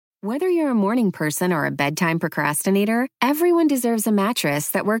Whether you're a morning person or a bedtime procrastinator, everyone deserves a mattress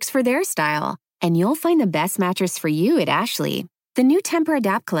that works for their style. And you'll find the best mattress for you at Ashley. The new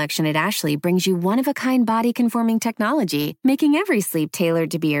Temper-Adapt collection at Ashley brings you one-of-a-kind body-conforming technology, making every sleep tailored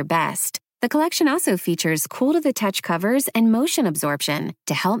to be your best. The collection also features cool-to-the-touch covers and motion absorption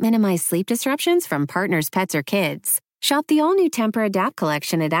to help minimize sleep disruptions from partners, pets, or kids. Shop the all-new Temper-Adapt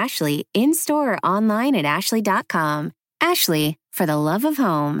collection at Ashley, in-store or online at ashley.com. Ashley, for the love of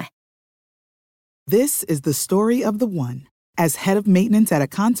home. This is the story of the one. As head of maintenance at a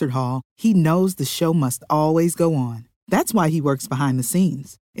concert hall, he knows the show must always go on. That's why he works behind the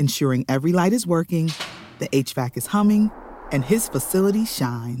scenes, ensuring every light is working, the HVAC is humming, and his facility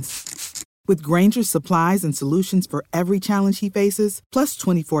shines. With Grainger's supplies and solutions for every challenge he faces, plus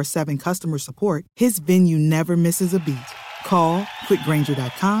 24/7 customer support, his venue never misses a beat. Call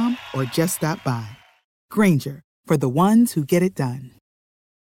quickgrainger.com or just stop by. Grainger, for the ones who get it done.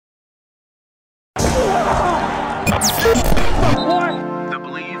 The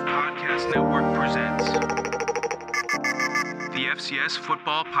Believe Podcast Network presents the FCS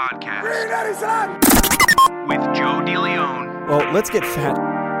Football Podcast with Joe DeLeon. Well, let's get fat.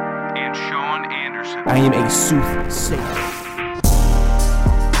 And Sean Anderson. I am a soothsayer.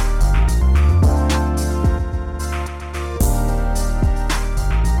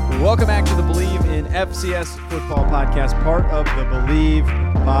 Welcome back to the Believe in FCS Football Podcast, part of the Believe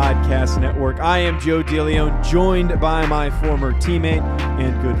Podcast Network. I am Joe DeLeon, joined by my former teammate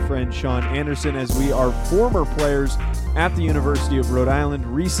and good friend Sean Anderson, as we are former players at the University of Rhode Island,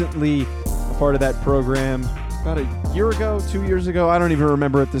 recently a part of that program about a year ago, 2 years ago. I don't even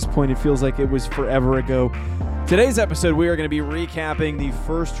remember at this point. It feels like it was forever ago. Today's episode, we are going to be recapping the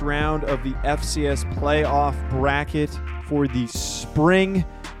first round of the FCS playoff bracket for the spring.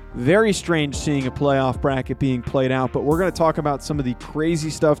 Very strange seeing a playoff bracket being played out, but we're going to talk about some of the crazy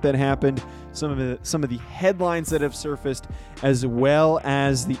stuff that happened, some of the headlines that have surfaced, as well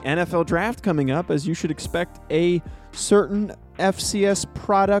as the NFL draft coming up, as you should expect a certain FCS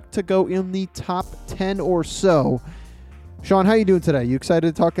product to go in the top 10 or so. Sean, how you doing today? You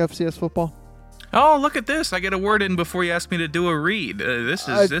excited to talk FCS football? Oh, look at this. I get a word in before you ask me to do a read. This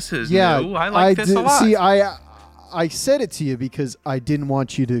is yeah, new. I like this a lot. See, I said it to you because I didn't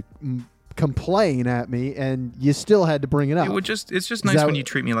want you to complain at me, and you still had to bring it up. It's just nice when you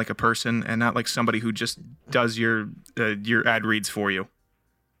treat me like a person and not like somebody who just does your ad reads for you.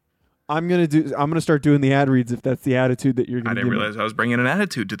 I'm gonna start doing the ad reads if that's the attitude that you're going to. I didn't realize I was bringing an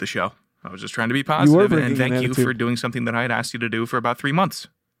attitude to the show. I was just trying to be positive, and thank you for doing something that I had asked you to do for about 3 months.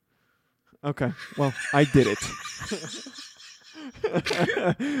 Okay, well, I did it.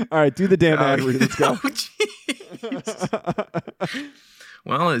 All right, do the damn ad read. Let's go.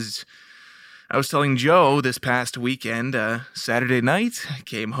 Well, as I was telling Joe this past weekend, Saturday night, I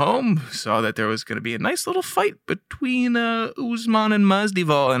came home, saw that there was going to be a nice little fight between Usman and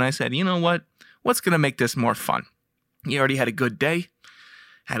Masvidal, and I said, you know what? What's going to make this more fun? You already had a good day,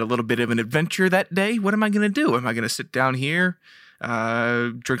 had a little bit of an adventure that day. What am I going to do? Am I going to sit down here,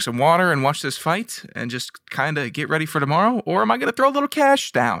 drink some water and watch this fight and just kind of get ready for tomorrow? Or am I going to throw a little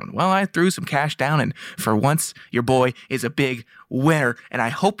cash down? Well, I threw some cash down, and for once, your boy is a big winner. And I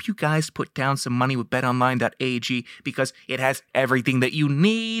hope you guys put down some money with betonline.ag because it has everything that you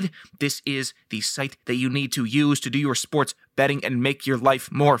need. This is the site that you need to use to do your sports betting and make your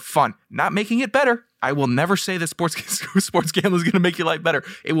life more fun. Not making it better. I will never say that sports gambling is going to make your life better.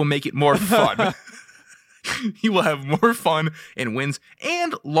 It will make it more fun. You will have more fun in wins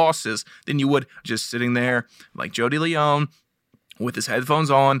and losses than you would just sitting there like Joe DeLeon with his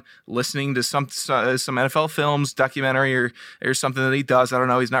headphones on, listening to some NFL films, documentary, or something that he does. I don't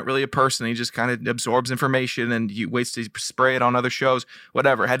know. He's not really a person. He just kind of absorbs information and he waits to spray it on other shows.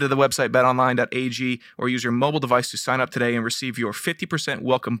 Whatever. Head to the website betonline.ag or use your mobile device to sign up today and receive your 50%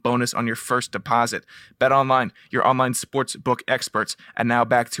 welcome bonus on your first deposit. BetOnline, your online sports book experts. And now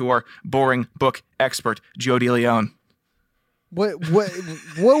back to our boring book expert, Joe DeLeon. What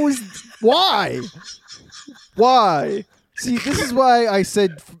was, why? See, this is why I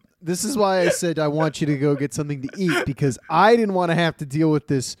said I want you to go get something to eat, because I didn't want to have to deal with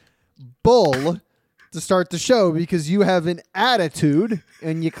this bull to start the show because you have an attitude,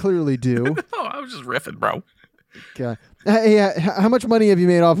 and you clearly do. Oh, I was just riffing, bro. Okay. Hey, how much money have you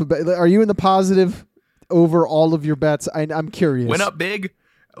made off of? Are you in the positive over all of your bets? I'm curious. Went up big,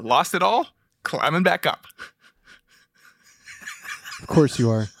 lost it all, climbing back up. Of course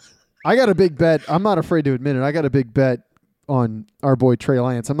you are. I got a big bet. I'm not afraid to admit it. I got a big bet on our boy Trey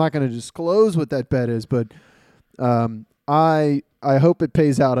Lance. I'm not going to disclose what that bet is, but I hope it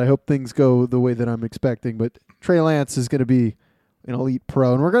pays out. I hope things go the way that I'm expecting. But Trey Lance is going to be an elite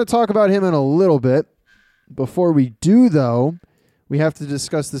pro. And we're going to talk about him in a little bit. Before we do, though, we have to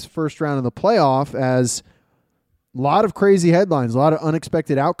discuss this first round of the playoff, as a lot of crazy headlines, a lot of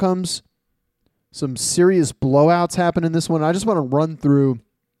unexpected outcomes, some serious blowouts happen in this one. I just want to run through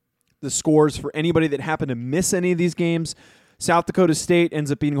the scores for anybody that happened to miss any of these games. South Dakota State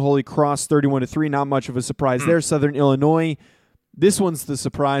ends up beating Holy Cross 31-3. Not much of a surprise there. Southern Illinois, this one's the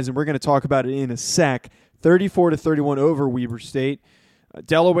surprise, and we're going to talk about it in a sec. 34-31 over Weber State.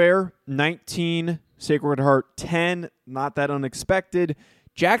 Delaware, 19. Sacred Heart, 10. Not that unexpected.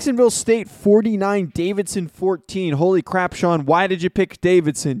 Jacksonville State, 49. Davidson, 14. Holy crap, Sean. Why did you pick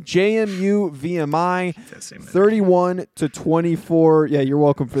Davidson? JMU VMI, 31-24. Yeah, you're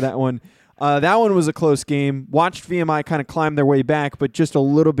welcome for that one. That one was a close game. Watched VMI kind of climb their way back, but just a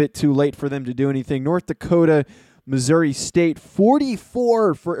little bit too late for them to do anything. North Dakota, Missouri State,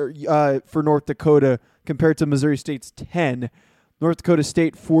 44 for North Dakota compared to Missouri State's 10. North Dakota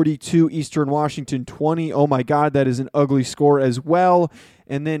State 42, Eastern Washington 20. Oh my God, that is an ugly score as well.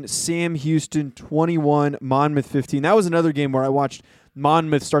 And then Sam Houston 21, Monmouth 15. That was another game where I watched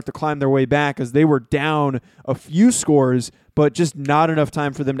Monmouth start to climb their way back as they were down a few scores, but just not enough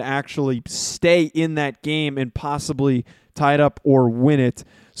time for them to actually stay in that game and possibly tie it up or win it.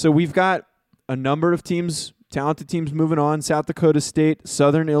 So we've got a number of teams, talented teams moving on. South Dakota State,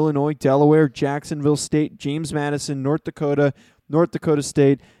 Southern Illinois, Delaware, Jacksonville State, James Madison, North Dakota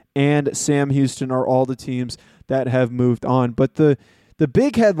State, and Sam Houston are all the teams that have moved on. But the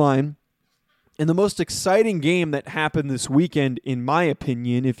big headline and the most exciting game that happened this weekend, in my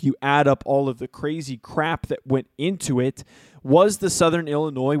opinion, if you add up all of the crazy crap that went into it, was the Southern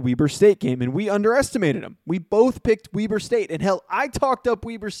Illinois-Weber State game, and we underestimated them. We both picked Weber State, and hell, I talked up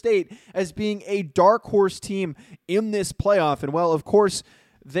Weber State as being a dark horse team in this playoff, and well, of course,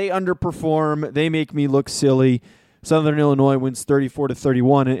 they underperform. They make me look silly. Southern Illinois wins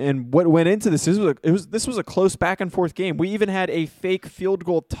 34-31, and what went into this this was a close back and forth game. We even had a fake field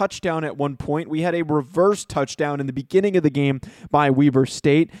goal touchdown at one point. We had a reverse touchdown in the beginning of the game by Weber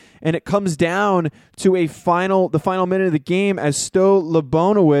State, and it comes down to the final minute of the game as Stowe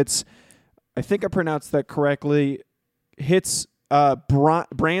Lebonowitz, I think I pronounced that correctly, hits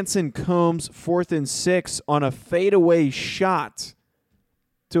Branson Combs 4th and 6 on a fadeaway shot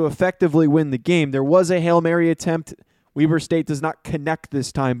to effectively win the game. There was a Hail Mary attempt. Weber State does not connect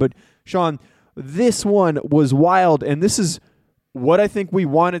this time. But, Sean, this one was wild, and this is what I think we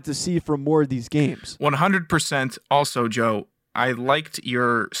wanted to see from more of these games. 100%. Also, Joe, I liked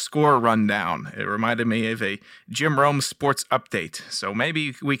your score rundown. It reminded me of a Jim Rome sports update. So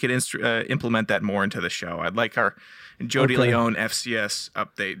maybe we could implement that more into the show. I'd like our Joe DeLeon FCS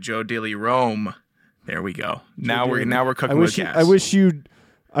update. Joe DeLeon. There we go. Now we're cooking with gas.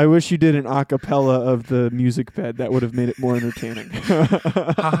 I wish you did an a cappella of the music bed. That would have made it more entertaining. Yeah,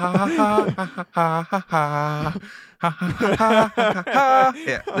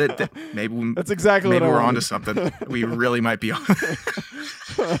 maybe that's exactly maybe what we're onto something. We really might be on.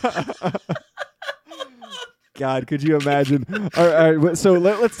 God, could you imagine? All right, so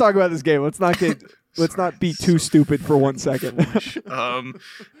let's talk about this game. Let's not be too stupid for 1 second.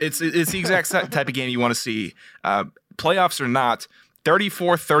 It's the exact type of game you want to see. Playoffs or not.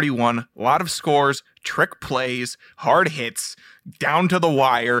 34-31, a lot of scores, trick plays, hard hits, down to the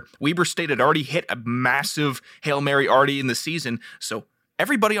wire. Weber State had already hit a massive Hail Mary already in the season, so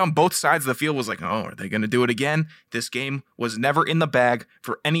everybody on both sides of the field was like, oh, are they going to do it again? This game was never in the bag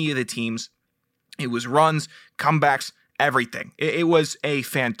for any of the teams. It was runs, comebacks, everything. It was a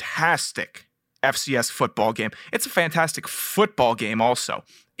fantastic FCS football game. It's a fantastic football game also.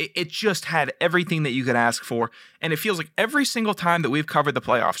 It just had everything that you could ask for, and it feels like every single time that we've covered the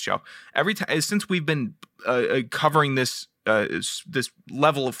playoffs, Joe, every time since we've been covering this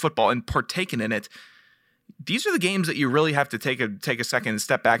level of football and partaken in it, these are the games that you really have to take a second and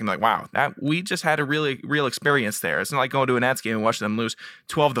step back and be like, wow, that we just had a really real experience there. It's not like going to an Nats game and watching them lose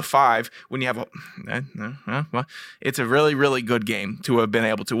 12-5 when you have it's a really good game to have been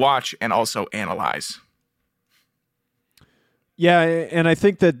able to watch and also analyze. Yeah, and I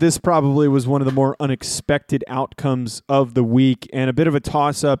think that this probably was one of the more unexpected outcomes of the week and a bit of a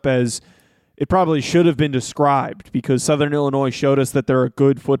toss-up as it probably should have been described because Southern Illinois showed us that they're a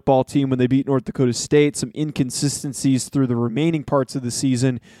good football team when they beat North Dakota State, some inconsistencies through the remaining parts of the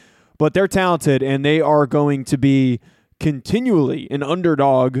season, but they're talented and they are going to be continually an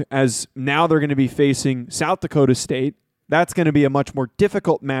underdog as now they're going to be facing South Dakota State. That's going to be a much more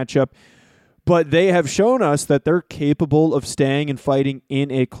difficult matchup. But they have shown us that they're capable of staying and fighting in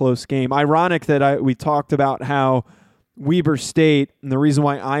a close game. Ironic that we talked about how Weber State, and the reason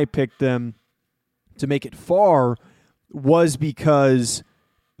why I picked them to make it far, was because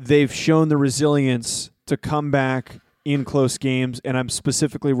they've shown the resilience to come back in close games, and I'm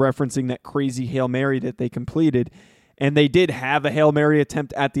specifically referencing that crazy Hail Mary that they completed. And they did have a Hail Mary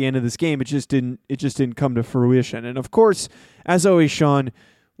attempt at the end of this game. It just didn't come to fruition. And of course, as always, Sean,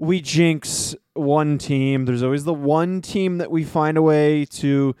 we jinx one team. There's always the one team that we find a way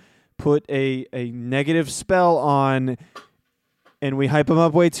to put a negative spell on, and we hype them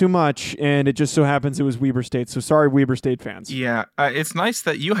up way too much, and it just so happens it was Weber State. So sorry, Weber State fans. Yeah, it's nice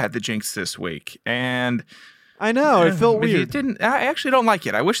that you had the jinx this week, and I know, it felt weird. I actually don't like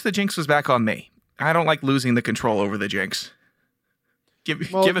it. I wish the jinx was back on me. I don't like losing the control over the jinx. Give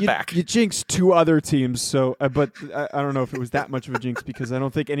it back. You jinxed two other teams, so but I don't know if it was that much of a jinx because I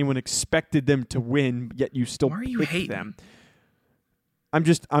don't think anyone expected them to win, yet you still picked them.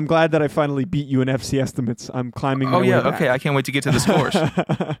 I'm glad that I finally beat you in FC estimates. I'm climbing. Oh yeah, okay. I can't wait to get to the scores.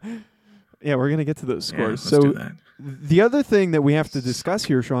 Yeah, we're gonna get to those scores. Yeah, let's do that. The other thing that we have to discuss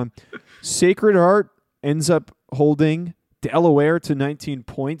here, Sean, Sacred Heart ends up holding Delaware to 19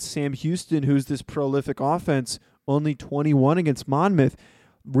 points. Sam Houston, who's this prolific offense, only 21 against Monmouth.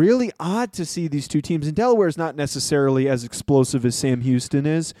 Really odd to see these two teams. And Delaware is not necessarily as explosive as Sam Houston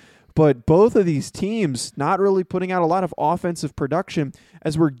is, but both of these teams not really putting out a lot of offensive production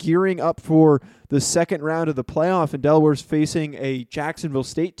as we're gearing up for the second round of the playoff. And Delaware's facing a Jacksonville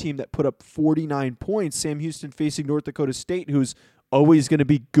State team that put up 49 points. Sam Houston facing North Dakota State, who's always going to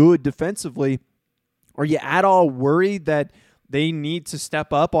be good defensively. Are you at all worried that they need to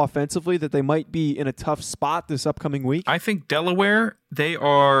step up offensively, that they might be in a tough spot this upcoming week? I think Delaware, they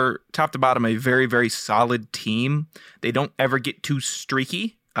are top to bottom a very, very solid team. They don't ever get too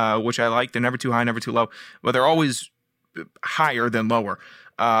streaky, which I like. They're never too high, never too low, but they're always higher than lower.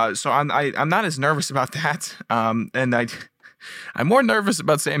 So I'm not as nervous about that. And I'm more nervous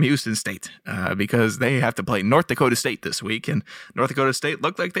about Sam Houston State because they have to play North Dakota State this week, and North Dakota State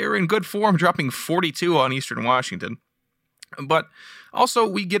looked like they were in good form, dropping 42 on Eastern Washington. But also,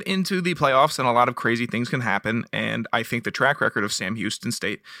 we get into the playoffs, and a lot of crazy things can happen, and I think the track record of Sam Houston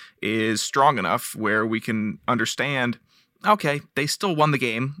State is strong enough where we can understand, okay, they still won the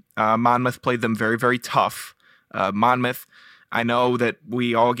game. Monmouth played them very, very tough. Monmouth, I know that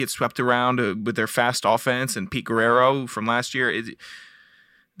we all get swept around with their fast offense and Pete Guerrero from last year.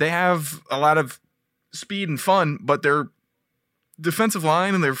 They have a lot of speed and fun, but their defensive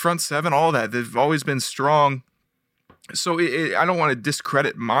line and their front seven, all that, they've always been strong. So I don't want to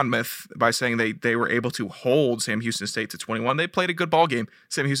discredit Monmouth by saying they were able to hold Sam Houston State to 21. They played a good ball game.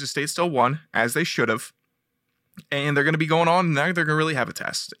 Sam Houston State still won, as they should have. And they're going to be going on, and now they're going to really have a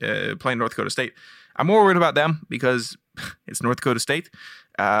test playing North Dakota State. I'm more worried about them because it's North Dakota State.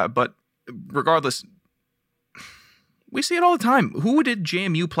 But regardless, we see it all the time. Who did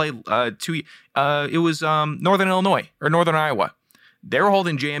JMU play it was Northern Illinois or Northern Iowa. They were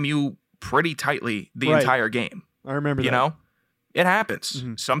holding JMU pretty tightly the entire game. I remember that. You know, it happens.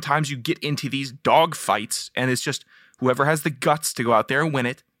 Mm-hmm. Sometimes you get into these dog fights, and it's just whoever has the guts to go out there and win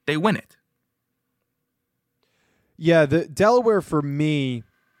it, they win it. Yeah, the Delaware, for me,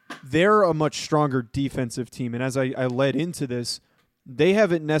 they're a much stronger defensive team. And as I led into this, they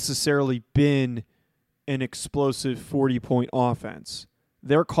haven't necessarily been an explosive 40-point offense.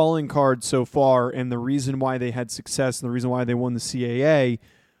 Their calling card so far, and the reason why they had success and the reason why they won the CAA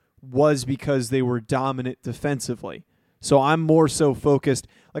was because they were dominant defensively. So I'm more so focused.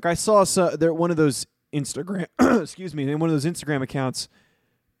 Like I saw one of those Instagram, one of those Instagram accounts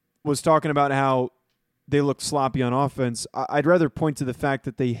was talking about how they looked sloppy on offense. I'd rather point to the fact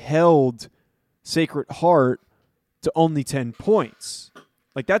that they held Sacred Heart to only 10 points.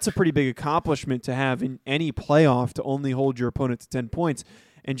 Like that's a pretty big accomplishment to have in any playoff, to only hold your opponent to 10 points.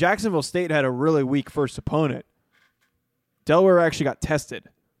 And Jacksonville State had a really weak first opponent. Delaware actually got tested.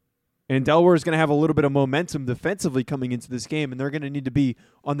 And Delaware is going to have a little bit of momentum defensively coming into this game, and they're going to need to be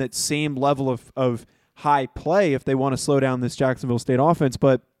on that same level of high play if they want to slow down this Jacksonville State offense.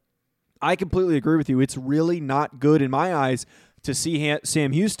 But I completely agree with you. It's really not good in my eyes to see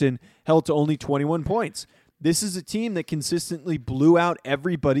Sam Houston held to only 21 points. This is a team that consistently blew out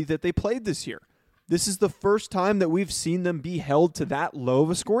everybody that they played this year. This is the first time that we've seen them be held to that low of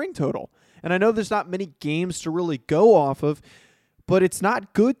a scoring total. And I know there's not many games to really go off of, but it's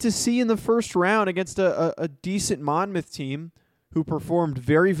not good to see in the first round against a decent Monmouth team who performed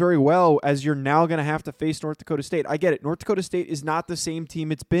very, very well, as you're now going to have to face North Dakota State. I get it. North Dakota State is not the same team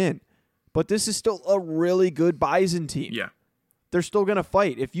it's been, but this is still a really good Bison team. Yeah. They're still going to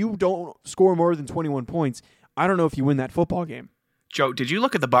fight. If you don't score more than 21 points, I don't know if you win that football game. Joe, did you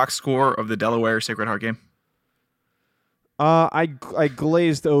look at the box score of the Delaware Sacred Heart game? I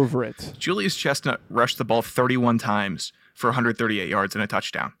glazed over it. Julius Chestnut rushed the ball 31 times for 138 yards and a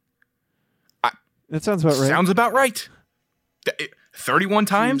touchdown. That sounds about right. Sounds about right. 31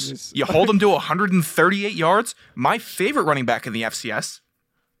 times? Jesus. You hold him to 138 yards? My favorite running back in the FCS.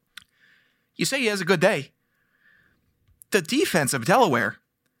 You say he has a good day. The defense of Delaware,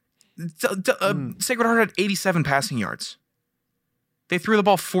 Sacred Heart had 87 passing yards. They threw the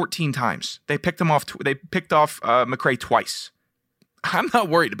ball 14 times. They picked off McCray twice. I'm not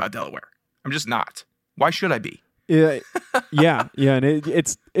worried about Delaware. I'm just not. Why should I be? Yeah, and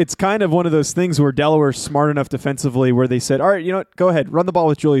it's kind of one of those things where Delaware's smart enough defensively where they said, all right, you know what, go ahead, run the ball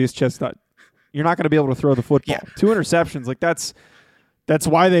with Julius Chestnut. You're not going to be able to throw the football. Yeah. 2 interceptions, like that's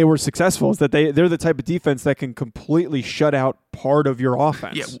why they were successful, is that they're the type of defense that can completely shut out part of your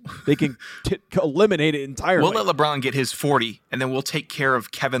offense. Yeah. They can eliminate it entirely. We'll let LeBron get his 40, and then we'll take care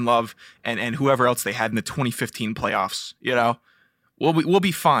of Kevin Love and whoever else they had in the 2015 playoffs, you know? We'll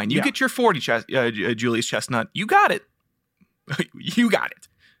be fine. You get your 40, Julius Chestnut. You got it. You got it.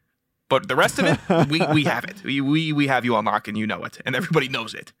 But the rest of it, we have it. We have you on lock, and you know it, and everybody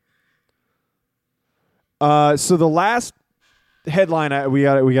knows it. So the last headline we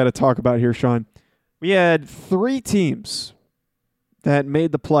got to talk about here, Sean. We had 3 teams that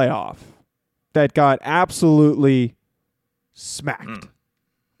made the playoff that got absolutely smacked.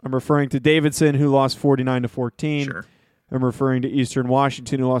 I'm referring to Davidson, who lost 49-14. Sure. I'm referring to Eastern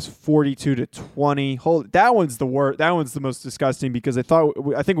Washington, who lost 42-20. That one's the worst. That one's the most disgusting because I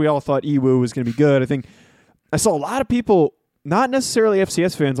think we all thought EWU was going to be good. I think I saw a lot of people, not necessarily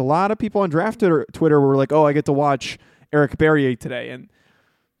FCS fans, a lot of people on draft Twitter were like, "Oh, I get to watch Eric Berrier today," and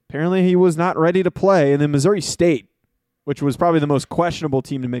apparently he was not ready to play. And then Missouri State, which was probably the most questionable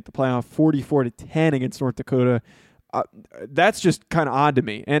team to make the playoff, 44-10 against North Dakota. That's just kind of odd to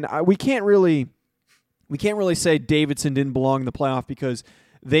me, and we can't really say Davidson didn't belong in the playoff because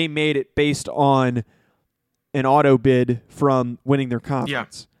they made it based on an auto bid from winning their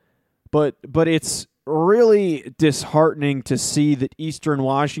conference. Yeah. But it's really disheartening to see that Eastern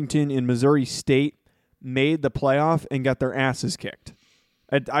Washington and Missouri State made the playoff and got their asses kicked.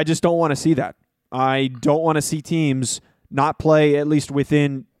 I just don't want to see that. I don't want to see teams not play at least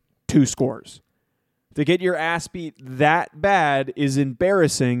within 2 scores. To get your ass beat that bad is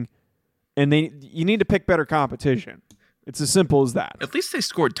embarrassing. And you need to pick better competition. It's as simple as that. At least they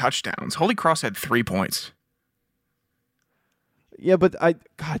scored touchdowns. Holy Cross had 3 points. Yeah, but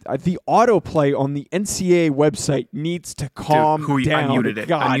the autoplay on the NCAA website needs to calm down. I muted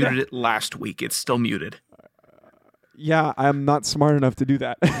it. I muted it last week. It's still muted. Yeah, I'm not smart enough to do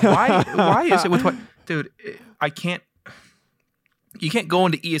that. Why is it with what? Dude, I can't. You can't go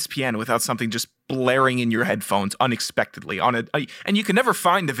into ESPN without something just blaring in your headphones unexpectedly and you can never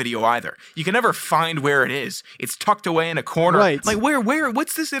find the video either. You can never find where it is. It's tucked away in a corner. Right. Like where?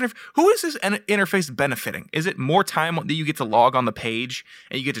 What's this? Who is this interface benefiting? Is it more time that you get to log on the page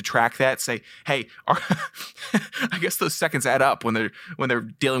and you get to track that? Say, hey, I guess those seconds add up when they're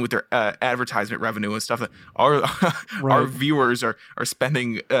dealing with their advertisement revenue and stuff. Our viewers are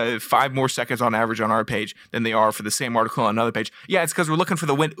spending 5 more seconds on average on our page than they are for the same article on another page. Yeah, it's because we're looking for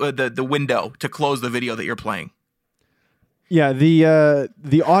the window to close the video that you're playing. Yeah, the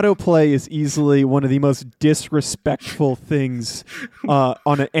autoplay is easily one of the most disrespectful things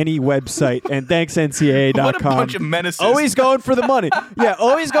on any website. And thanks, NCAA.com. What a bunch of menaces. Always going for the money. Yeah,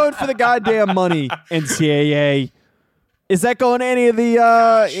 always going for the goddamn money, NCAA. Is that going to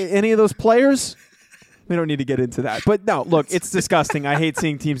any of those players? We don't need to get into that. But no, look, it's disgusting. I hate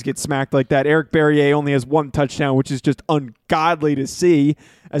seeing teams get smacked like that. Eric Berrier only has 1 touchdown, which is just ungodly to see,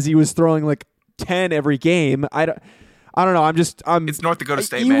 as he was throwing like 10 every game. I don't know. It's North Dakota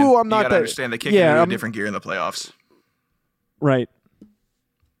State, man. You got to understand they kick into a different gear in the playoffs. Right.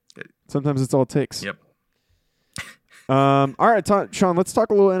 Sometimes it's all it takes. Yep. All right, Sean, let's talk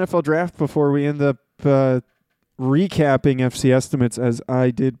a little NFL draft before we end up recapping FC estimates, as I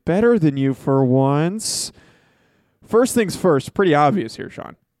did better than you for once. First things first, pretty obvious here,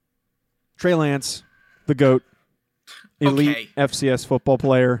 Sean. Trey Lance, the GOAT, elite FCS football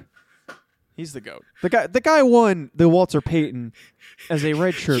player. He's the GOAT. The guy won the Walter Payton as a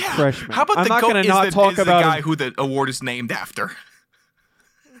redshirt freshman. How about I'm the not GOAT is the guy who the award is named after?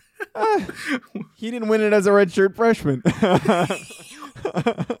 He didn't win it as a redshirt freshman.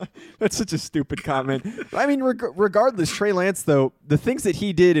 That's such a stupid comment. I mean, regardless, Trey Lance, though, the things that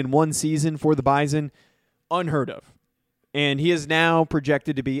he did in 1 season for the Bison, unheard of. And he is now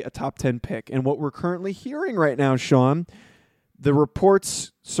projected to be a top 10 pick. And what we're currently hearing right now, Sean, the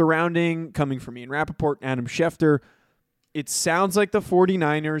reports coming from Ian Rappaport and Adam Schefter, it sounds like the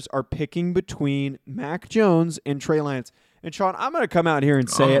 49ers are picking between Mac Jones and Trey Lance. And Sean, I'm going to come out here and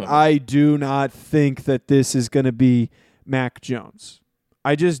say it. I do not think that this is going to be Mac Jones.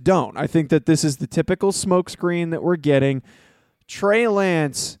 I just don't. I think that this is the typical smokescreen that we're getting. Trey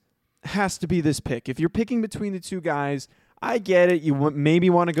Lance has to be this pick. If you're picking between the two guys, I get it. You maybe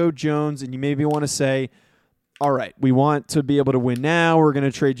want to go Jones, and you maybe want to say, all right, we want to be able to win now. We're going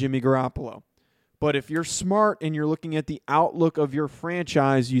to trade Jimmy Garoppolo. But if you're smart and you're looking at the outlook of your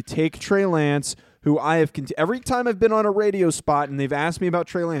franchise, you take Trey Lance, who I have every time I've been on a radio spot and they've asked me about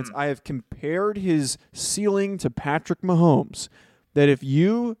Trey Lance, I have compared his ceiling to Patrick Mahomes. That if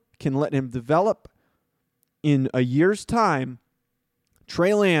you can let him develop in a year's time,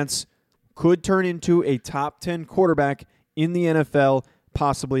 Trey Lance could turn into a top 10 quarterback in the NFL,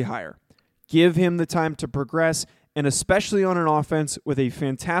 possibly higher. Give him the time to progress, and especially on an offense with a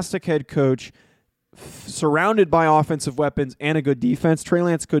fantastic head coach, surrounded by offensive weapons and a good defense, Trey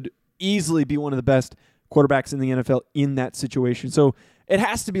Lance could easily be one of the best quarterbacks in the NFL in that situation. So it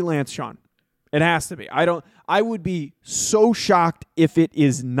has to be Lance, Sean. It has to be. I would be so shocked if it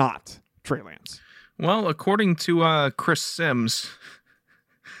is not Trey Lance. Well, according to Chris Sims,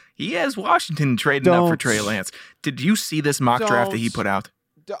 he has Washington trading up for Trey Lance. Did you see this mock draft that he put out?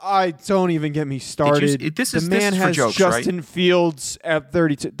 I don't even get me started. The man has jokes, Justin right? Fields at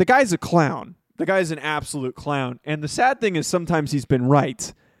 32. The guy's a clown. The guy's an absolute clown. And the sad thing is sometimes he's been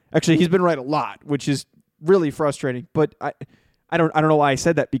right. Actually, he's been right a lot, which is really frustrating. But I don't know why I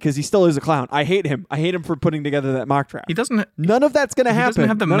said that, because he still is a clown. I hate him. I hate him for putting together that mock draft. None of that's going to happen. He doesn't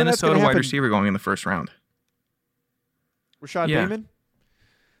have the Minnesota wide receiver going in the first round. Rashad Bateman?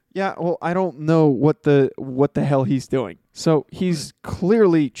 Yeah, well, I don't know what the hell he's doing. So he's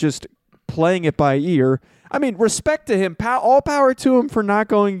clearly just playing it by ear. I mean, respect to him. All power to him for not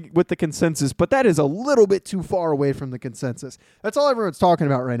going with the consensus, but that is a little bit too far away from the consensus. That's all everyone's talking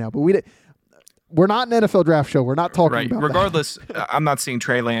about right now. But we're not an NFL draft show. We're not talking about Regardless, I'm not seeing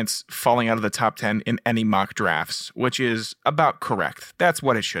Trey Lance falling out of the top 10 in any mock drafts, which is about correct. That's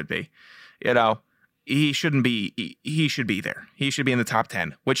what it should be. He shouldn't be. He should be there. He should be in the top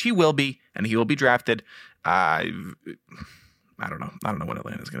 10, which he will be, and he will be drafted. I don't know. I don't know what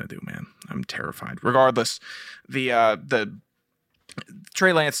Atlanta's going to do, man. I'm terrified. Regardless, the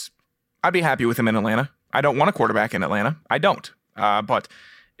Trey Lance, I'd be happy with him in Atlanta. I don't want a quarterback in Atlanta. I don't. But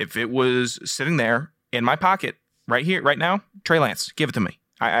if it was sitting there in my pocket right here, right now, Trey Lance, give it to me.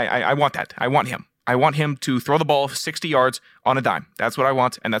 I want that. I want him. I want him to throw the ball 60 yards on a dime. That's what I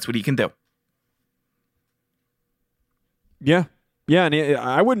want, and that's what he can do. Yeah. Yeah, and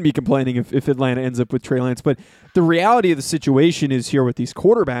I wouldn't be complaining if Atlanta ends up with Trey Lance. But the reality of the situation is here with these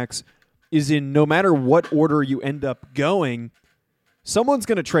quarterbacks is in no matter what order you end up going, someone's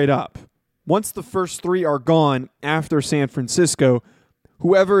going to trade up. Once the first three are gone after San Francisco,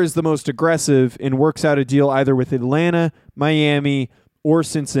 whoever is the most aggressive and works out a deal either with Atlanta, Miami, or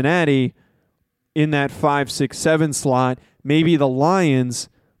Cincinnati in that 5, 6, 7 slot, maybe the Lions,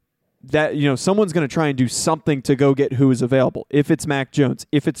 that someone's going to try and do something to go get who is available. If it's Mac Jones,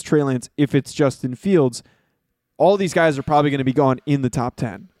 if it's Trey Lance, if it's Justin Fields, all these guys are probably going to be gone in the top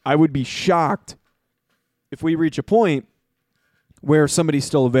 10. I would be shocked if we reach a point where somebody's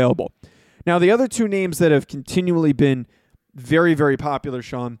still available. Now, the other two names that have continually been very, very popular,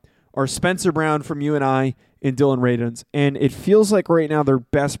 Sean, are Spencer Brown from UNI and Dylan Radins. And it feels like right now their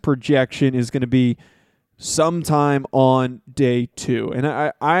best projection is going to be sometime on day 2. And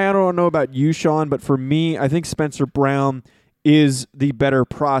I don't know about you, Sean, but for me, I think Spencer Brown is the better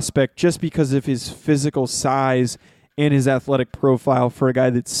prospect just because of his physical size and his athletic profile for a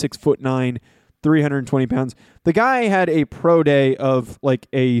guy that's 6'9", 320 pounds. The guy had a pro day of like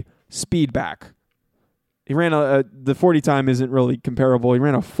a speed back. He ran the 40 time isn't really comparable. He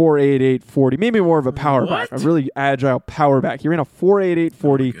ran a 4.88 40, maybe more of a power back, a really agile power back. He ran a 4.88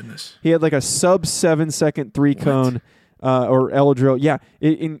 40. Oh, he had like a sub 7-second 3-cone or L drill. Yeah,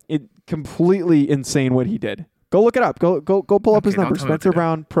 it completely insane what he did. Go look it up. Go pull up his number. Spencer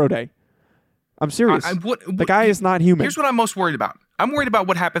Brown pro day. I'm serious. The guy is not human. Here's what I'm most worried about. I'm worried about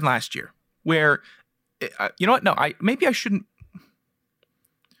what happened last year, where you know what? No, maybe I shouldn't.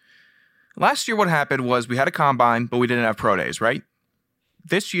 Last year, what happened was we had a combine, but we didn't have pro days, right?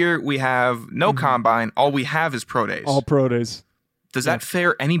 This year, we have no combine. All we have is pro days. All pro days. Does that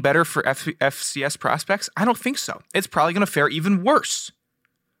fare any better for FCS prospects? I don't think so. It's probably going to fare even worse.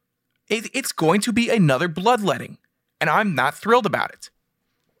 It's going to be another bloodletting, and I'm not thrilled about it.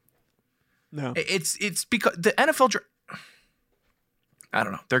 No. It's because the NFL, I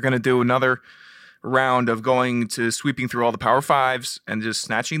don't know. They're going to do another round of going to sweeping through all the Power Fives and just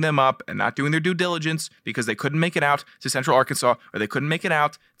snatching them up and not doing their due diligence because they couldn't make it out to Central Arkansas or they couldn't make it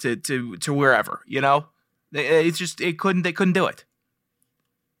out to wherever, It's just they couldn't do it,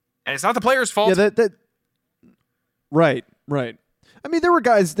 and it's not the players' fault. Yeah, right. I mean,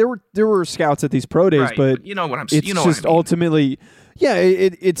 there were scouts at these pro days, right, but you know what I'm it's you know just what I mean. ultimately, yeah,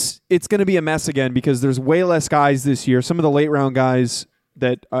 it's going to be a mess again because there's way less guys this year. Some of the late round guys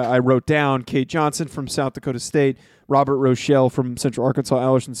that I wrote down: Kate Johnson from South Dakota State, Robert Rochelle from Central Arkansas,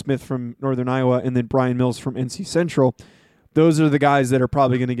 Allerson Smith from Northern Iowa, and then Brian Mills from NC Central. Those are the guys that are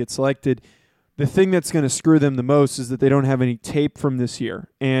probably going to get selected. The thing that's going to screw them the most is that they don't have any tape from this year.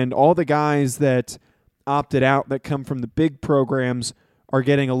 And all the guys that opted out that come from the big programs are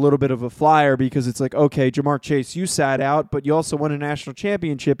getting a little bit of a flyer because it's like, okay, Jamar Chase, you sat out, but you also won a national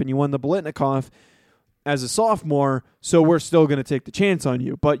championship and you won the Biletnikoff as a sophomore, so we're still going to take the chance on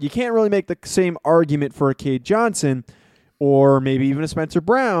you. But you can't really make the same argument for a Cade Johnson or maybe even a Spencer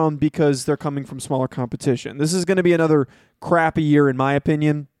Brown because they're coming from smaller competition. This is going to be another crappy year, in my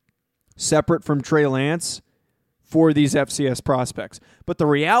opinion, separate from Trey Lance for these FCS prospects. But the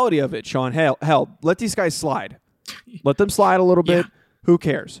reality of it, Sean, hell, let these guys slide. Let them slide a little bit. Yeah. Who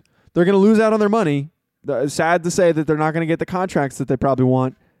cares? They're going to lose out on their money. Sad to say that they're not going to get the contracts that they probably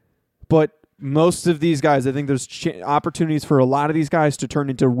want. But most of these guys, I think there's opportunities for a lot of these guys to turn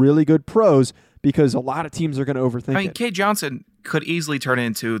into really good pros because a lot of teams are going to overthink it. Cade Johnson could easily turn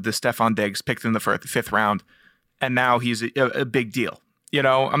into the Stephon Diggs picked in the fifth round, and now he's a big deal. You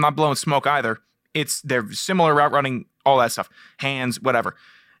know, I'm not blowing smoke either. They're similar route running, all that stuff, hands, whatever.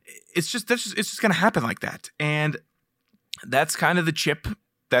 It's just going to happen like that, and that's kind of the chip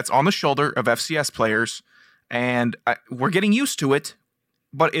that's on the shoulder of FCS players, and we're getting used to it.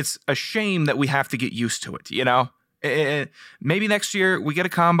 But it's a shame that we have to get used to it, you know? Maybe next year we get a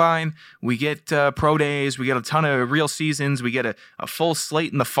combine, we get pro days, we get a ton of real seasons, we get a full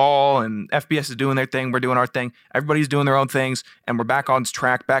slate in the fall, and FBS is doing their thing, we're doing our thing, everybody's doing their own things, and we're back on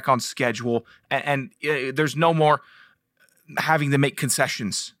track, back on schedule, and there's no more having to make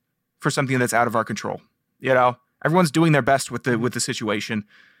concessions for something that's out of our control, you know? Everyone's doing their best with the situation,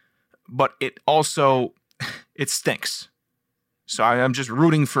 but it also, it stinks. So I'm just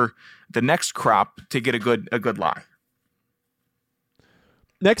rooting for the next crop to get a good lie.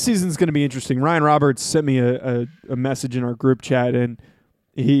 Next season's going to be interesting. Ryan Roberts sent me a message in our group chat, and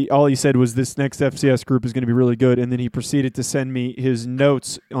all he said was this next FCS group is going to be really good, and then he proceeded to send me his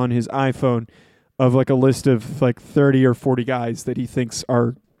notes on his iPhone of like a list of like 30 or 40 guys that he thinks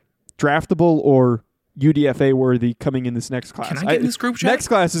are draftable or UDFA worthy coming in this next class. Can I get in this group chat? Next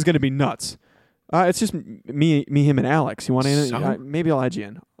class is going to be nuts. It's just me, him, and Alex. You want to? Maybe I'll add you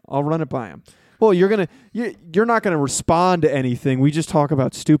in. I'll run it by him. Well, you're not gonna respond to anything. We just talk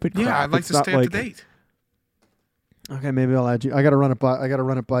about stupid crap. Yeah, I'd like to stay up to date. Okay, maybe I'll add you. I got to run it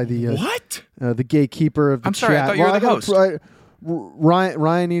by the what? The gatekeeper of the chat. I'm sorry, I thought you were the host.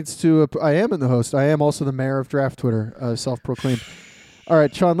 Ryan needs to. I am in the host. I am also the mayor of Draft Twitter, self-proclaimed. All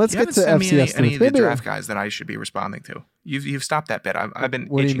right, Sean. Let's get to FCS. Any of the draft guys that I should be responding to. You've stopped that bit. I've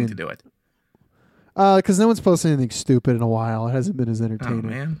been itching to do it. Because no one's posted anything stupid in a while. It hasn't been as entertaining. Oh,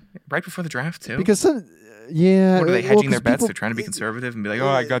 man. Right before the draft, too? Because, yeah. What, are they hedging their bets? They're trying to be conservative and be like, oh,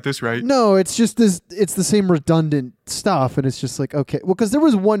 I got this right. No, it's just this. It's the same redundant stuff, and it's just like, okay. Well, because there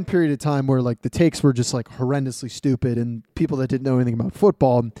was one period of time where, like, the takes were just, like, horrendously stupid, and people that didn't know anything about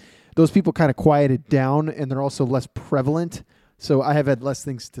football, those people kind of quieted down, and they're also less prevalent. So I have had less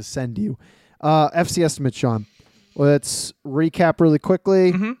things to send you. FC estimates, Sean. Let's recap really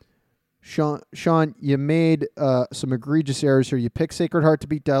quickly. Mm-hmm. Sean, you made some egregious errors here. You picked Sacred Heart to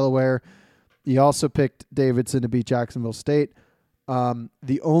beat Delaware. You also picked Davidson to beat Jacksonville State.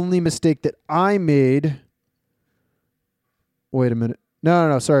 The only mistake that I made... Wait a minute.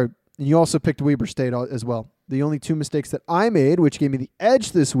 No, sorry. You also picked Weber State as well. The only two mistakes that I made, which gave me the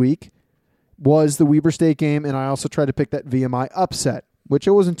edge this week, was the Weber State game, and I also tried to pick that VMI upset, which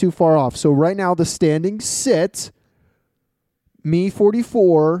I wasn't too far off. So right now the standings sit me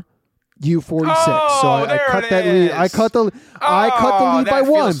 44... You 46. So I cut that lead. I cut the lead by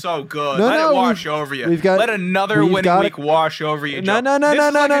one. Feels so good. Let it wash over you. Let another winning week wash over you. No. This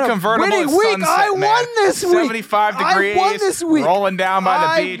is like a convertible winning week. Sunset, I won this week. 75 degrees. I won this week. Rolling down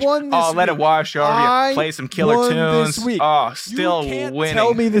by the beach. Let it wash over you. Play some killer tunes. This week. Oh, still you can't winning.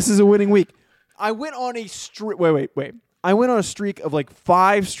 Tell me this is a winning week. I went on a streak. Wait. I went on a streak of like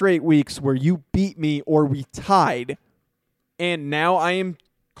 5 straight weeks where you beat me or we tied, and now I am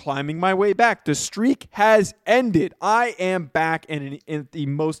climbing my way back. The streak has ended. I am back in the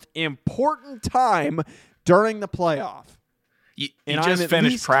most important time during the playoff. You just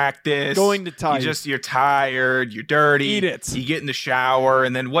finished practice. Going to tie. You're tired. You're dirty. Eat it. You get in the shower,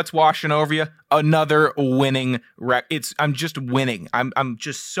 and then what's washing over you? Another winning. I'm just winning. I'm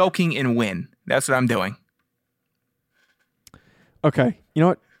just soaking in win. That's what I'm doing. Okay. You know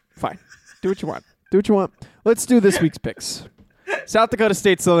what? Fine. Do what you want. Do what you want. Let's do this week's picks. South Dakota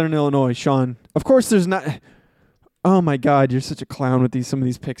State, Southern Illinois, Sean. Of course, there's not. Oh my God, you're such a clown with some of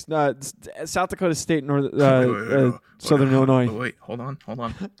these picks. South Dakota State, Southern Illinois. Wait, hold on.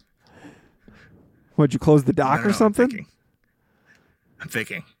 What'd you close the dock or something? I'm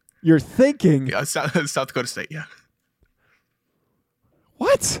thinking. You're thinking. Yeah, South Dakota State. Yeah.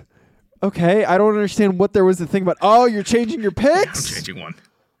 What? Okay, I don't understand what there was to think about. Oh, you're changing your picks? I'm changing one.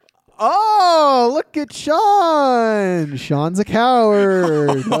 Oh, look at Sean. Sean's a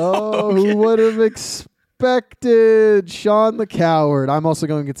coward. Oh, who would have expected Sean the coward? I'm also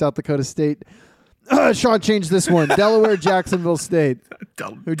going against South Dakota State. Sean changed this one. Delaware, Jacksonville State.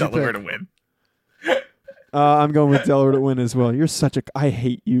 Delaware to win. I'm going with Delaware to win as well. You're such a... I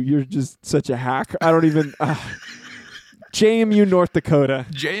hate you. You're just such a hack. I don't even... JMU, North Dakota.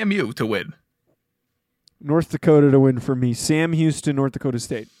 JMU to win. North Dakota to win for me. Sam Houston, North Dakota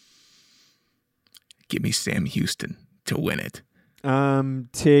State. Give me Sam Houston to win it. I'm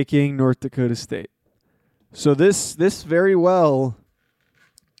taking North Dakota State. So this very well,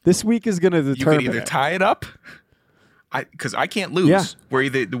 this week is going to determine. You could either tie it up, because I can't lose. Yeah. Where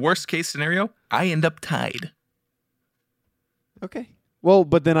either the worst case scenario, I end up tied. Okay. Well,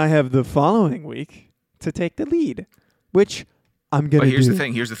 but then I have the following week to take the lead, which I'm going to do. But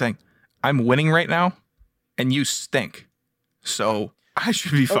here's the thing. I'm winning right now, and you stink. So I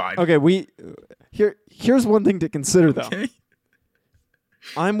should be fine. Okay, here's one thing to consider, though. Okay.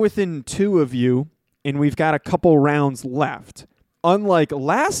 I'm within 2 of you, and we've got a couple rounds left. Unlike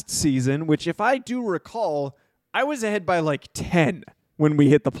last season, which if I do recall, I was ahead by like 10 when we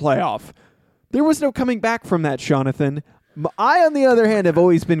hit the playoff. There was no coming back from that, Jonathan. I, on the other hand, have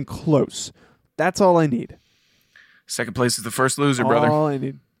always been close. That's all I need. Second place is the first loser, brother. All I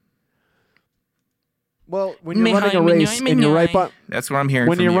need. Well, when you're running a race and you're right by, that's what I'm hearing.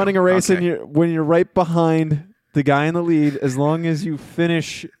 When from you're you. running a race Okay. and when you're right behind the guy in the lead, as long as you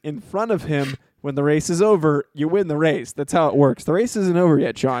finish in front of him when the race is over, you win the race. That's how it works. The race isn't over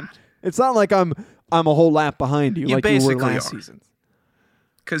yet, Sean. It's not like I'm a whole lap behind you like you were last season.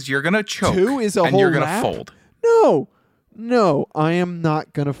 Because you're gonna choke. 2 is a and whole you're gonna lap? fold. No, I am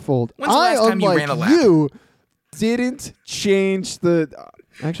not gonna fold. When's the last time you ran a lap? You didn't change the.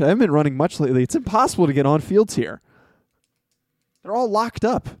 Actually, I haven't been running much lately. It's impossible to get on fields here. They're all locked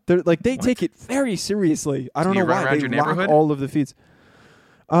up. They take it very seriously. I don't know why around they your lock neighborhood? all of the feeds.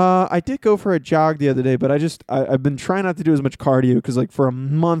 I did go for a jog the other day, but I've been trying not to do as much cardio because for a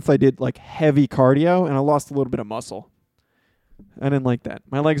month I did heavy cardio and I lost a little bit of muscle. I didn't like that.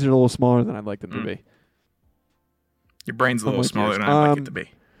 My legs are a little smaller than I'd like them to be. Your brain's a little smaller than I'd like it to be.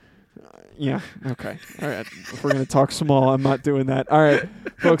 Yeah. Okay. All right. If we're going to talk small, I'm not doing that. All right.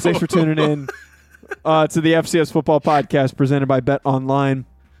 Folks, thanks for tuning in to the FCS Football Podcast presented by Bet Online.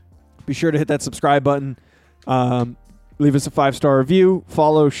 Be sure to hit that subscribe button. Leave us a 5-star review.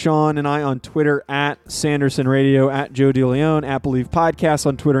 Follow Sean and I on Twitter at Sanderson Radio, at Joe DeLeon, at Believe Podcasts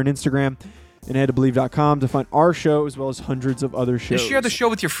on Twitter and Instagram, and head to Believe.com to find our show as well as hundreds of other shows. Just share the show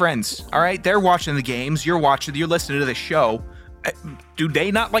with your friends, all right? They're watching the games. You're listening to the show. Do they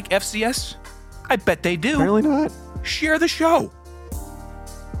not like FCS? I bet they do. Apparently not. Share the show.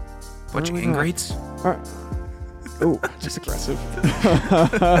 Bunch of ingrates. All right. Oh, just aggressive.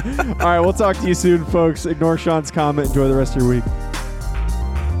 All right, we'll talk to you soon, folks. Ignore Sean's comment. Enjoy the rest of your week.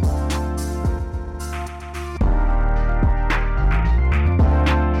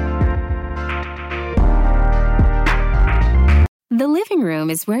 The living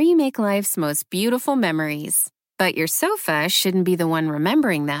room is where you make life's most beautiful memories. But your sofa shouldn't be the one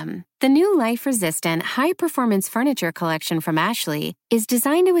remembering them. The new life-resistant, high-performance furniture collection from Ashley is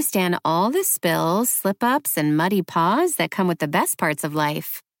designed to withstand all the spills, slip-ups, and muddy paws that come with the best parts of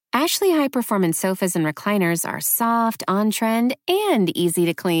life. Ashley high-performance sofas and recliners are soft, on-trend, and easy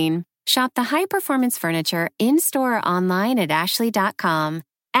to clean. Shop the high-performance furniture in-store or online at ashley.com.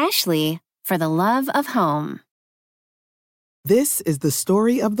 Ashley, for the love of home. This is the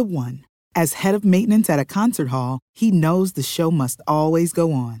story of the one. As head of maintenance at a concert hall, he knows the show must always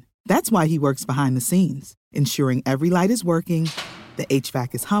go on. That's why he works behind the scenes, ensuring every light is working, the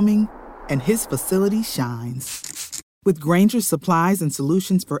HVAC is humming, and his facility shines. With Grainger's supplies and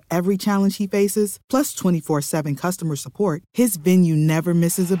solutions for every challenge he faces, plus 24/7 customer support, his venue never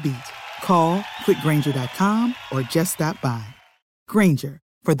misses a beat. Call quickgrainger.com or just stop by. Grainger,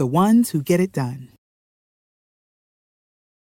 for the ones who get it done.